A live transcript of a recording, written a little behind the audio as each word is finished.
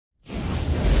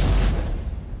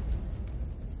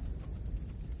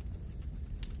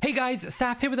Hey guys,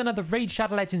 Saf here with another Raid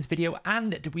Shadow Legends video,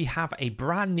 and we have a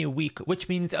brand new week, which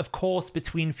means, of course,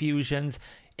 between fusions,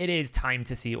 it is time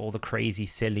to see all the crazy,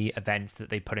 silly events that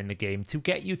they put in the game to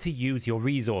get you to use your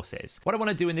resources. What I want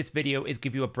to do in this video is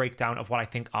give you a breakdown of what I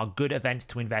think are good events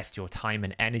to invest your time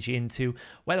and energy into,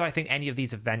 whether I think any of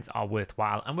these events are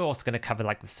worthwhile, and we're also going to cover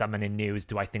like the summoning news.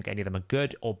 Do I think any of them are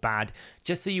good or bad?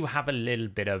 Just so you have a little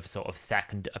bit of sort of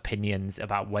second opinions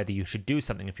about whether you should do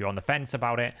something if you're on the fence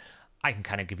about it. I can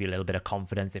kind of give you a little bit of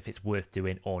confidence if it's worth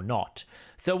doing or not.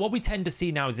 So what we tend to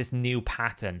see now is this new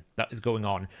pattern that is going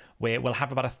on where we'll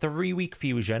have about a 3-week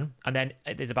fusion, and then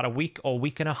there's about a week or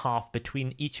week and a half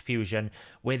between each fusion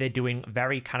where they're doing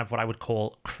very kind of what I would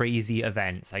call crazy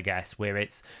events, I guess, where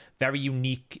it's very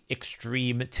unique,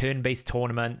 extreme turn-based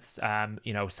tournaments,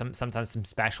 sometimes some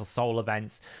special soul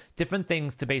events, different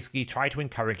things to basically try to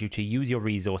encourage you to use your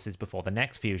resources before the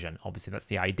next fusion. Obviously, that's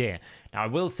the idea. Now, I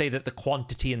will say that the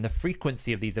quantity and the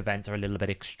frequency of these events are a little bit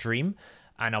extreme.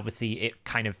 And obviously, it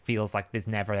kind of feels like there's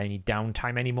never any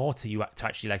downtime anymore to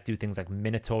actually like do things like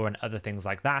Minotaur and other things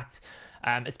like that.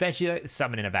 Especially like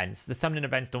summoning events. The summoning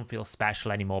events don't feel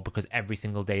special anymore because every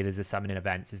single day there's a summoning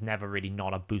event. There's never really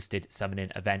not a boosted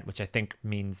summoning event, which I think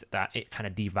means that it kind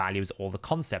of devalues all the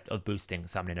concept of boosting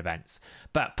summoning events.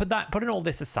 But putting all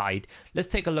this aside, let's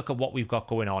take a look at what we've got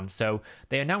going on. So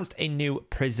they announced a new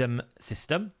prism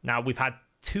system. Now we've had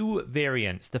 2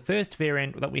 variants. The first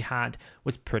variant that we had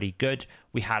was pretty good.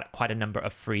 We had quite a number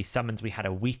of free summons. We had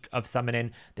a week of summoning.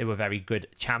 They were very good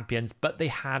champions, but they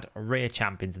had rare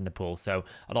champions in the pool. So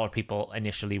a lot of people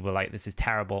initially were like, this is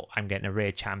terrible. I'm getting a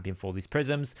rare champion for all these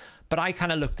prisms. But I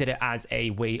kind of looked at it as a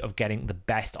way of getting the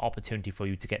best opportunity for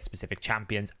you to get specific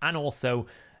champions. And also,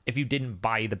 if you didn't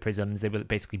buy the prisms, they were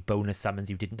basically bonus summons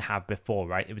you didn't have before,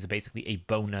 right? It was basically a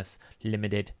bonus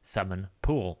limited summon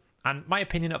pool. And my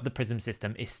opinion of the prism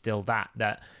system is still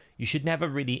that you should never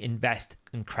really invest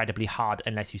incredibly hard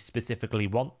unless you specifically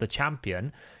want the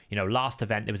champion. You know, last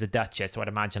event there was a Duchess, so I'd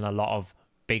imagine a lot of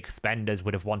big spenders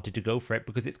would have wanted to go for it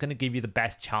because it's going to give you the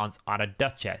best chance at a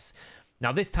Duchess.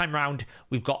 Now, this time round,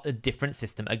 we've got a different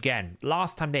system again.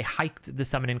 Last time, they hiked the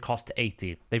summoning cost to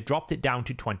 80. They've dropped it down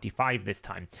to 25 this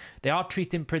time. They are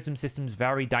treating prism systems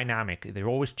very dynamic. They're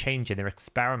always changing. They're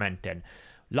experimenting.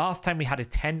 Last time we had a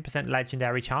 10%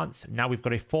 legendary chance. Now we've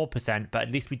got a 4%, but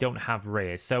at least we don't have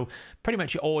rares. So pretty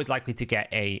much you're always likely to get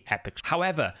a epic.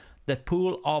 However, the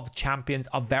pool of champions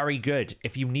are very good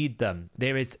if you need them.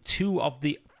 There is 2 of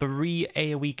the 3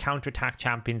 AoE counterattack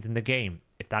champions in the game,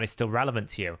 if that is still relevant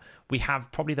to you. We have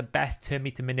probably the best turn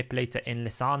meter manipulator in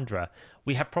Lysandra.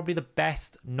 We have probably the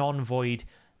best non-void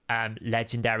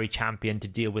legendary champion to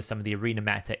deal with some of the arena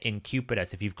meta in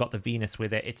Cupidus. If you've got the Venus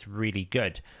with it, it's really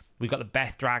good. We've got the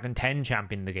best Dragon 10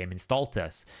 champion in the game in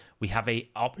Stultus. We have a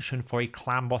option for a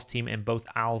clan boss team in both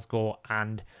Alsgore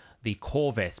and the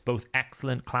Corvus, both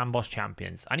excellent clan boss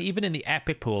champions. And even in the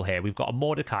epic pool here, we've got a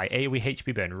Mordecai, AoE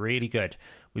HP burn, really good.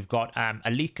 We've got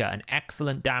Alika, an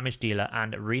excellent damage dealer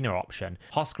and arena option.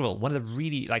 Hoskril, one of the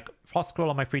really, Hoskril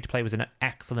on my free-to-play was an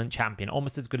excellent champion,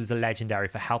 almost as good as a legendary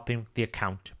for helping the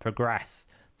account progress.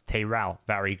 Tyrell,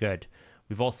 very good.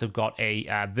 We've also got a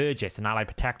Vergis, an ally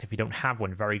protector if you don't have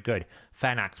one, very good.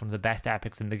 Fenax, one of the best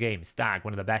epics in the game. Stag,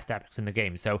 one of the best epics in the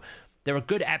game. So there are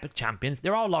good epic champions.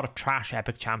 There are a lot of trash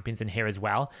epic champions in here as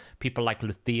well. People like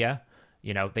Luthia,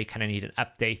 you know, they kind of need an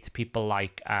update. People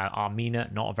like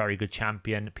Armina, not a very good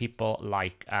champion. People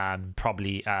like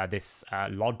this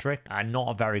Lodric, not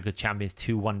a very good champion. It's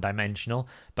too one-dimensional.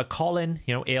 But Colin,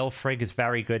 you know, Aelfrig is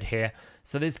very good here.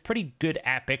 So there's pretty good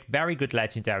epic, very good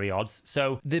legendary odds.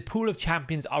 So the pool of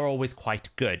champions are always quite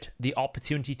good. The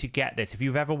opportunity to get this, if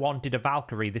you've ever wanted a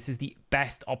Valkyrie, this is the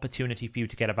best opportunity for you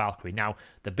to get a Valkyrie. Now,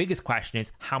 the biggest question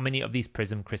is, how many of these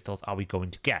prism crystals are we going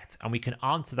to get? And we can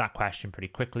answer that question pretty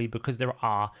quickly because there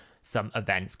are some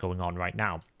events going on right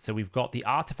now. So we've got the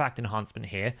artifact enhancement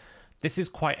here. This is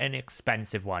quite an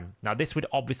expensive one. Now, this would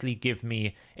obviously give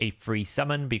me a free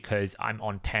summon because I'm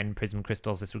on 10 prism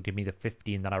crystals. This would give me the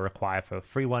 15 that I require for a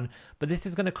free one. But this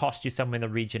is going to cost you somewhere in the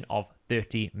region of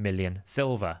 30 million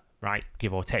silver, right?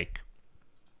 Give or take.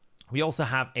 We also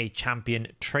have a champion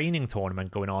training tournament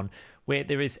going on where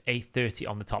there is a 30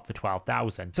 on the top for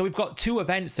 12,000. So we've got 2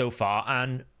 events so far,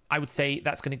 and I would say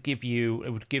that's going to give you, it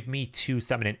would give me 2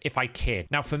 summoning if I cared.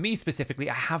 Now, for me specifically,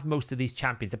 I have most of these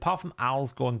champions. Apart from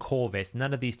Alsgore and Corvus,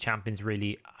 none of these champions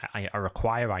really I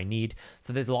require, I need.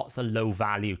 So there's lots of low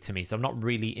value to me. So I'm not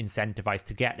really incentivized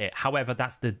to get it. However,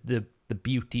 that's the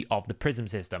beauty of the prism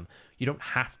system. You don't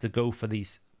have to go for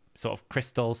these sort of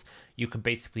crystals. You can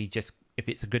basically just If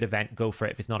it's a good event, go for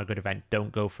it. If it's not a good event,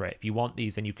 don't go for it. If you want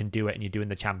these and you can do it and you're doing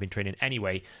the champion training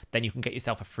anyway, then you can get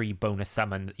yourself a free bonus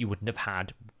summon that you wouldn't have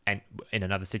had in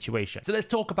another situation. So let's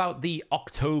talk about the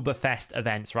Oktoberfest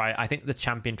events, right? I think the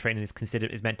champion training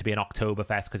is meant to be an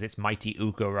Oktoberfest because it's Mighty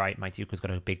Ukko, right? Mighty Ukko's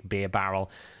got a big beer barrel.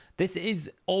 This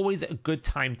is always a good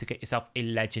time to get yourself a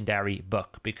legendary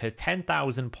book because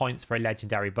 10,000 points for a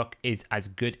legendary book is as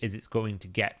good as it's going to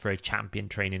get for a champion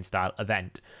training style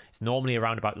event. It's normally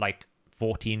around about like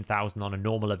 14,000 on a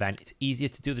normal event. It's easier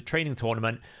to do the training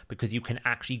tournament because you can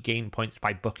actually gain points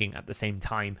by booking at the same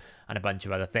time and a bunch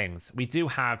of other things. We do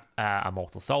have a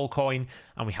Mortal Soul coin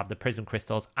and we have the Prism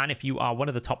Crystals. And if you are one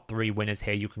of the top 3 winners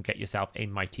here, you can get yourself a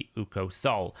Mighty Ukko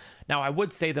Soul. Now, I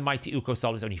would say the Mighty Ukko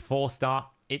Soul is only 4-star.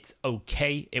 It's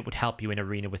okay. It would help you in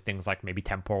arena with things like maybe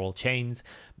temporal chains.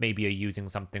 Maybe you're using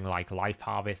something like Life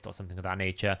Harvest or something of that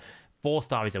nature.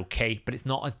 4-star is okay, but it's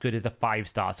not as good as a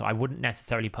 5-star, so I wouldn't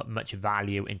necessarily put much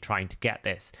value in trying to get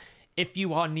this. If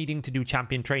you are needing to do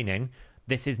champion training,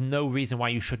 this is no reason why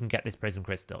you shouldn't get this Prism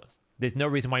Crystals. There's no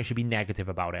reason why you should be negative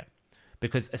about it.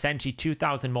 Because essentially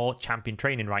 2,000 more champion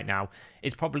training right now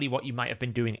is probably what you might have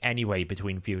been doing anyway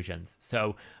between fusions.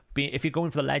 So if you're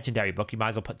going for the legendary book, you might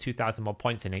as well put 2,000 more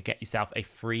points in and get yourself a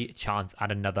free chance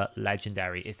at another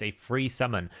legendary. It's a free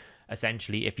summon,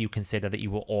 essentially, if you consider that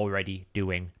you were already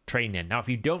doing training. Now, if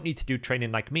you don't need to do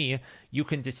training like me, you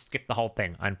can just skip the whole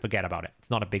thing and forget about it.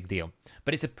 It's not a big deal.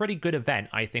 But it's a pretty good event,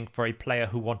 I think, for a player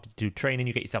who wanted to do training.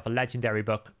 You get yourself a legendary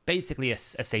book, basically a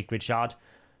sacred shard.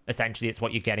 Essentially, it's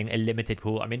what you're getting, a limited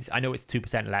pool. I mean, I know it's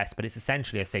 2% less, but it's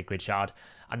essentially a sacred shard.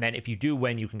 And then if you do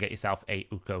win, you can get yourself a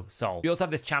Ukko Soul. We also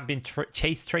have this champion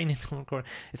chase training.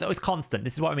 It's always constant.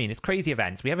 This is what I mean. It's crazy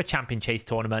events. We have a champion chase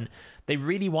tournament. They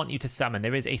really want you to summon.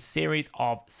 There is a series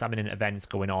of summoning events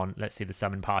going on. Let's see the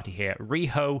summon party here.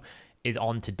 Riho is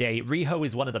on today. Riho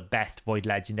is one of the best Void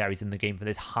Legendaries in the game for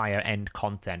this higher end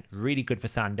content. Really good for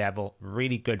Sand Devil.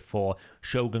 Really good for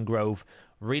Shogun Grove.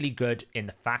 Really good in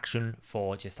the faction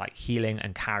for just like healing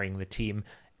and carrying the team.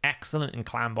 Excellent in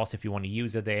Clan Boss if you want to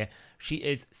use her there. She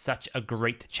is such a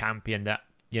great champion that,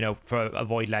 you know, for a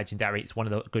Void Legendary, it's one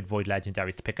of the good Void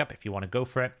Legendaries to pick up if you want to go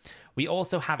for it. We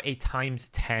also have a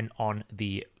 ×10 on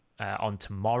the on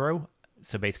tomorrow.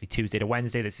 So basically Tuesday to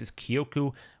Wednesday. This is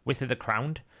Kyoku with the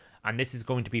Crowned. And this is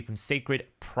going to be from Sacred,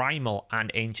 Primal,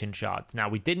 and Ancient Shards. Now,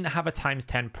 we didn't have a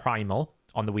 ×10 Primal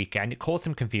on the weekend. It caused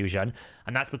some confusion,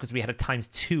 and that's because we had a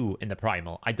 ×2 in the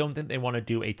Primal. I don't think they want to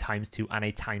do a ×2 and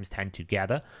a ×10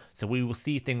 together. So we will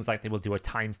see things like they will do a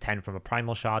 ×10 from a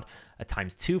Primal Shard, a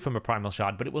 ×2 from a Primal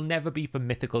Shard, but it will never be for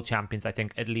mythical champions, I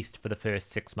think, at least for the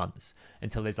first 6 months,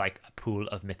 until there's like a pool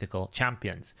of mythical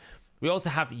champions. We also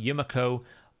have Yumiko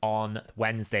on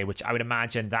Wednesday, which I would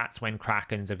imagine that's when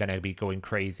Krakens are going to be going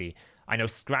crazy. I know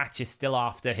Scratch is still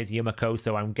after his Yumiko,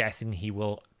 so I'm guessing he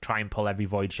will try and pull every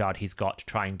Void Shard he's got to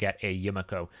try and get a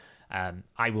Yumiko.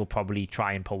 I will probably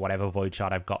try and pull whatever Void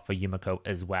Shard I've got for Yumiko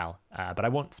as well. But I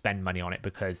won't spend money on it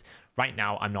because right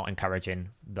now I'm not encouraging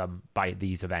them by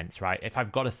these events, right? If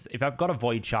I've got a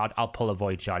Void Shard, I'll pull a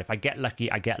Void Shard. If I get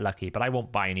lucky, I get lucky. But I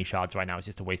won't buy any shards right now. It's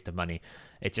just a waste of money.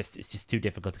 It's just too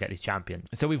difficult to get these champions.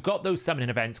 So we've got those summoning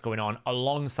events going on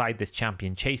alongside this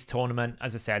champion chase tournament.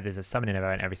 As I said, there's a summoning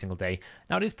event every single day.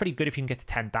 Now it is pretty good if you can get to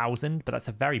 10,000, but that's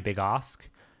a very big ask.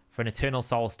 For an Eternal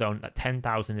Soulstone, that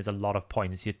 10,000 is a lot of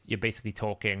points. You're basically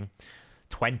talking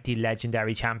 20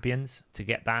 legendary champions to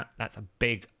get that. That's a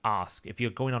big ask. If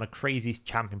you're going on a crazy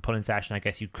champion pulling session, I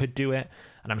guess you could do it.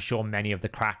 And I'm sure many of the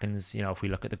Krakens, you know, if we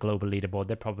look at the global leaderboard,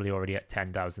 they're probably already at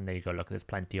 10,000. There you go. Look, there's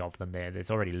plenty of them there.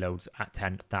 There's already loads at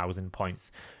 10,000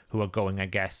 points who are going, I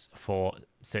guess, for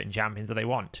certain champions that they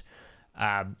want.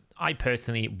 I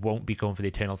personally won't be going for the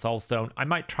Eternal Soulstone. I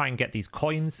might try and get these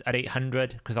coins at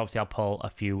 800 because obviously I'll pull a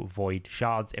few Void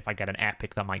Shards. If I get an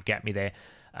Epic, that might get me there.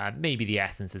 Maybe the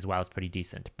Essence as well is pretty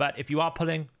decent. But if you are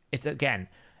pulling, it's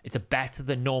a better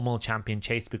than normal champion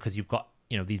chase because you've got,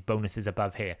 you know, these bonuses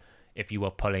above here if you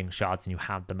were pulling shards and you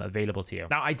had them available to you.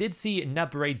 Now, I did see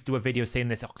Nub Raids do a video saying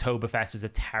this Oktoberfest was a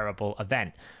terrible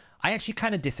event. I actually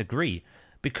kind of disagree.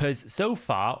 Because so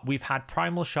far, we've had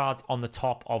Primal Shards on the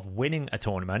top of winning a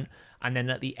tournament, and then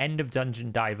at the end of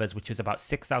Dungeon Divers, which is about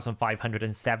 6,500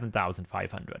 and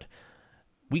 7,500,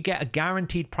 we get a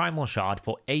guaranteed Primal Shard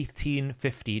for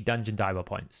 1850 Dungeon Diver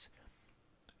points.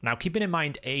 Now, keeping in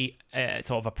mind a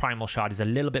sort of a Primal Shard is a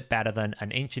little bit better than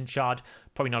an Ancient Shard,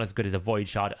 probably not as good as a Void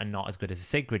Shard and not as good as a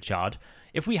Sacred Shard.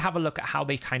 If we have a look at how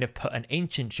they kind of put an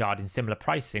Ancient Shard in similar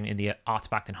pricing in the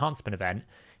Artifact Enhancement event,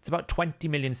 it's about 20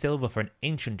 million silver for an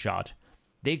Ancient Shard.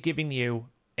 They're giving you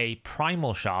a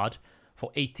Primal Shard for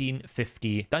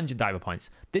 1850 Dungeon Diver points.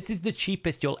 This is the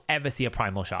cheapest you'll ever see a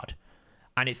Primal Shard.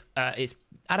 And it's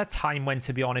at a time when,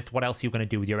 to be honest, what else are you going to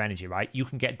do with your energy, right? You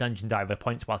can get Dungeon Diver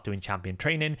points whilst doing champion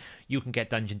training. You can get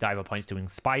Dungeon Diver points doing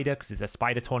Spider, because there's a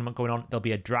Spider tournament going on. There'll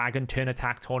be a Dragon turn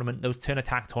attack tournament. Those turn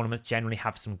attack tournaments generally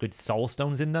have some good soul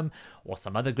stones in them, or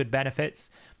some other good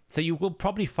benefits. So you will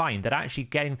probably find that actually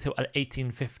getting to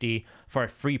 1850 for a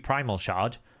free primal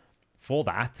shard for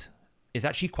that is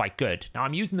actually quite good. Now,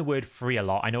 I'm using the word free a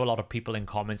lot. I know a lot of people in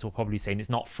comments will probably saying it's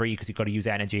not free because you've got to use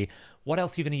energy. What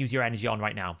else are you going to use your energy on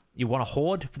right now? You want to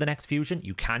hoard for the next fusion?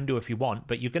 You can do if you want,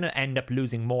 but you're going to end up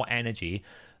losing more energy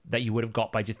that you would have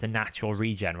got by just a natural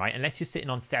regen, right? Unless you're sitting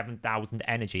on 7,000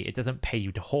 energy, it doesn't pay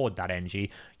you to hoard that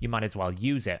energy. You might as well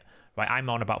use it, right? I'm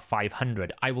on about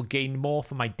 500. I will gain more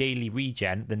for my daily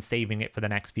regen than saving it for the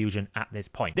next fusion at this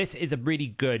point. This is a really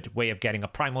good way of getting a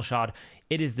primal shard.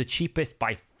 It is the cheapest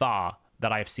by far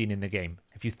that I have seen in the game.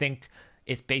 If you think,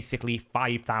 it's basically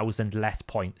 5,000 less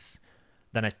points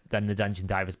than the Dungeon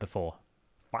Divers before.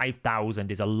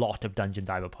 5,000 is a lot of Dungeon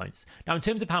Diver points. Now, in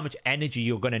terms of how much energy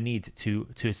you're going to need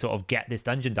to sort of get this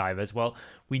Dungeon Divers, well,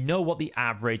 we know what the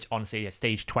average on, say, a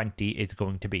stage 20 is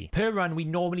going to be. Per run, we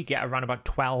normally get around about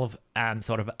 12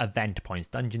 sort of event points,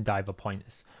 Dungeon Diver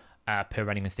points, per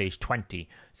running a stage 20.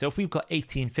 So if we've got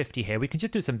 1850 here, we can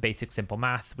just do some basic simple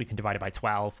math. We can divide it by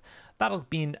 12. That'll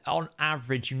mean on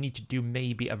average, you need to do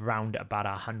maybe around about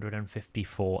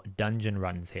 154 dungeon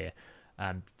runs here.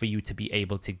 For you to be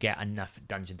able to get enough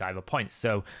Dungeon Diver points.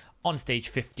 So on stage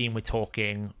 15, we're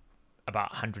talking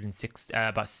about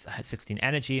 16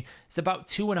 energy. It's about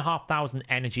 2,500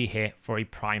 energy here for a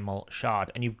primal shard.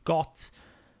 And you've got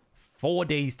 4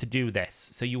 days to do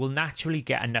this. So you will naturally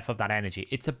get enough of that energy.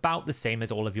 It's about the same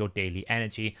as all of your daily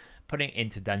energy, putting it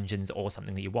into dungeons or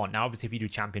something that you want. Now, obviously, if you do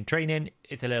champion training,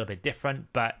 it's a little bit different,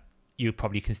 but you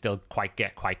probably can still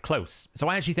get quite close. So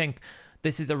I actually think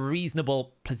this is a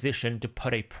reasonable position to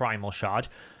put a primal shard.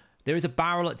 There is a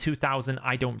barrel at 2,000.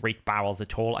 I don't rate barrels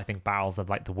at all. I think barrels are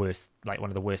like the worst, like one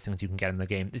of the worst things you can get in the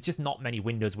game. There's just not many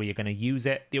windows where you're going to use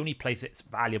it. The only place it's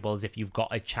valuable is if you've got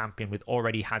a champion with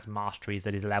already has masteries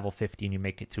that is level 15, you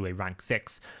make it to a rank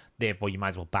 6. Therefore, you might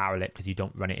as well barrel it because you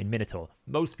don't run it in Minotaur.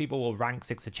 Most people will rank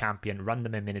 6 a champion, run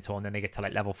them in Minotaur, and then they get to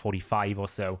like level 45 or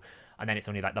so. And then it's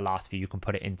only like the last few you can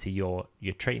put it into your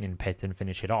training pit and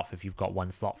finish it off if you've got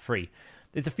one slot free.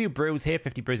 There's a few brews here.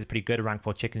 50 brews is pretty good. A rank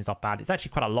 4 chicken is not bad. It's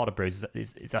actually quite a lot of brews.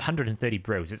 It's 130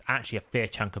 brews. It's actually a fair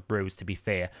chunk of brews, to be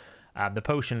fair. The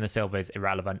potion and the silver is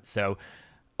irrelevant. So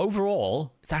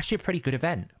overall, it's actually a pretty good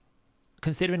event.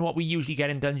 Considering what we usually get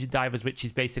in Dungeon Divers, which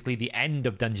is basically the end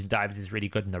of Dungeon Divers is really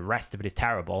good and the rest of it is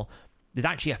terrible, there's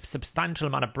actually a substantial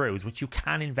amount of brews which you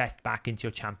can invest back into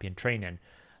your champion training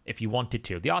if you wanted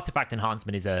to. The artifact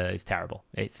enhancement is terrible.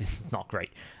 It's not great.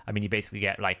 I mean, you basically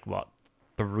get like, what,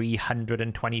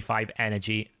 325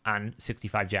 energy and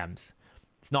 65 gems.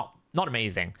 It's not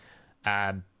amazing.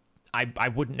 I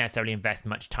wouldn't necessarily invest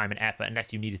much time and effort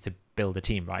unless you needed to build a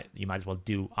team, right? You might as well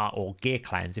do or gear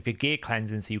cleanse. If you're gear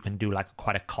cleansing, so you can do like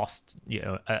quite a cost,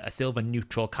 a silver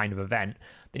neutral kind of event,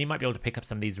 then you might be able to pick up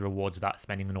some of these rewards without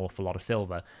spending an awful lot of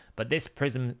silver. But this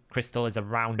prism crystal is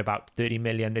around about 30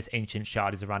 million. This ancient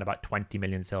shard is around about 20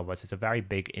 million silver. So it's a very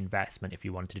big investment if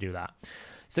you want to do that.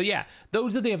 So yeah,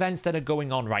 those are the events that are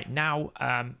going on right now.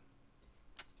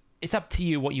 It's up to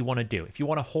you what you want to do. If you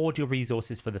want to hoard your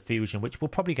resources for the fusion, which will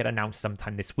probably get announced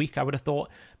sometime this week, I would have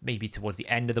thought, maybe towards the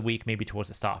end of the week, maybe towards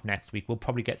the start of next week, we'll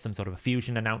probably get some sort of a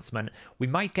fusion announcement. We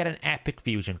might get an epic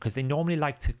fusion because they normally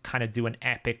like to kind of do an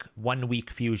epic 1 week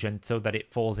fusion so that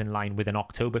it falls in line with an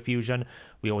October fusion.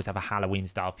 We always have a Halloween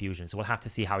style fusion, so we'll have to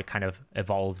see how it kind of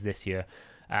evolves this year.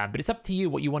 But it's up to you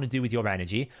what you want to do with your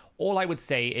energy. All I would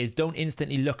say is don't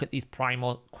instantly look at these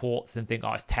primal quartz and think,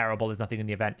 oh, it's terrible, there's nothing in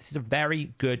the event. This is a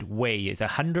very good way. It's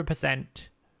 100%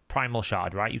 primal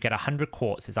shard, right? You get 100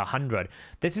 quartz, it's 100.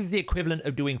 This is the equivalent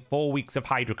of doing 4 weeks of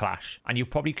Hydro Clash. And you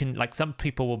probably can, like some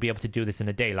people will be able to do this in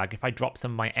a day. Like if I drop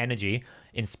some of my energy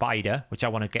in Spider, which I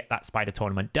want to get that Spider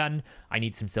tournament done, I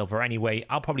need some silver anyway,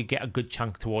 I'll probably get a good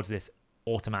chunk towards this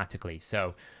automatically.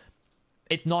 So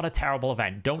it's not a terrible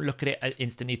event. Don't look at it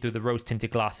instantly through the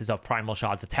rose-tinted glasses of primal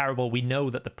shards are terrible. We know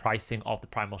that the pricing of the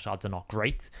primal shards are not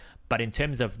great, but in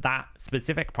terms of that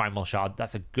specific primal shard,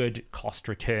 that's a good cost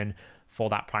return for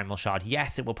that primal shard.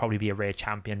 Yes, it will probably be a rare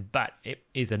champion, but it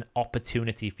is an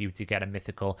opportunity for you to get a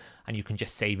mythical, and you can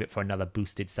just save it for another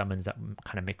boosted summons that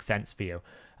kind of makes sense for you.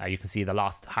 You can see the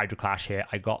last Hydro Clash here,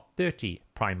 I got 30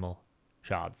 primal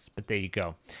shards, but there you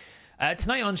go.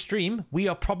 Tonight on stream, we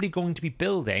are probably going to be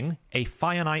building a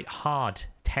Fire Knight hard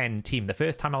 10 team. The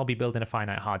first time I'll be building a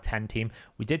finite hard 10 team.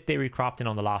 We did theory crafting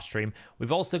on the last stream.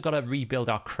 We've also got to rebuild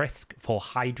our Krisk for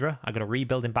Hydra. I got to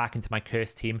rebuild him back into my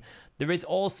cursed team. There is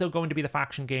also going to be the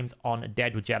faction games on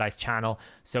Dead with Jedi's channel.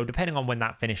 So depending on when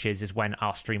that finishes is when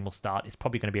our stream will start. It's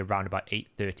probably going to be around about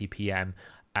 8:30 p.m.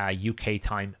 UK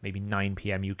time, maybe 9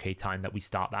 p.m. UK time that we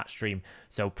start that stream.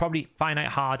 So probably finite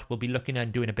hard. We'll be looking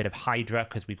and doing a bit of Hydra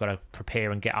because we've got to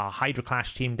prepare and get our Hydra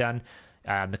Clash team done.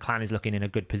 The clan is looking in a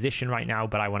good position right now,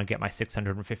 but I want to get my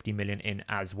 650 million in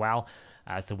as well.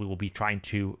 So we will be trying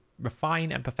to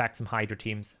refine and perfect some Hydra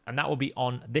teams, and that will be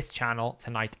on this channel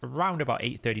tonight around about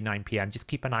 8:39 p.m. Just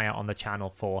keep an eye out on the channel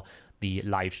for the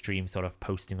live stream sort of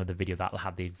posting of the video. That'll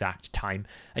have the exact time.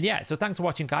 And yeah, so thanks for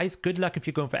watching, guys. Good luck if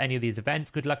you're going for any of these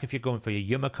events. Good luck if you're going for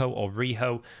your Yumiko or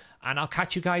Riho, and I'll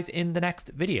catch you guys in the next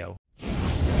video.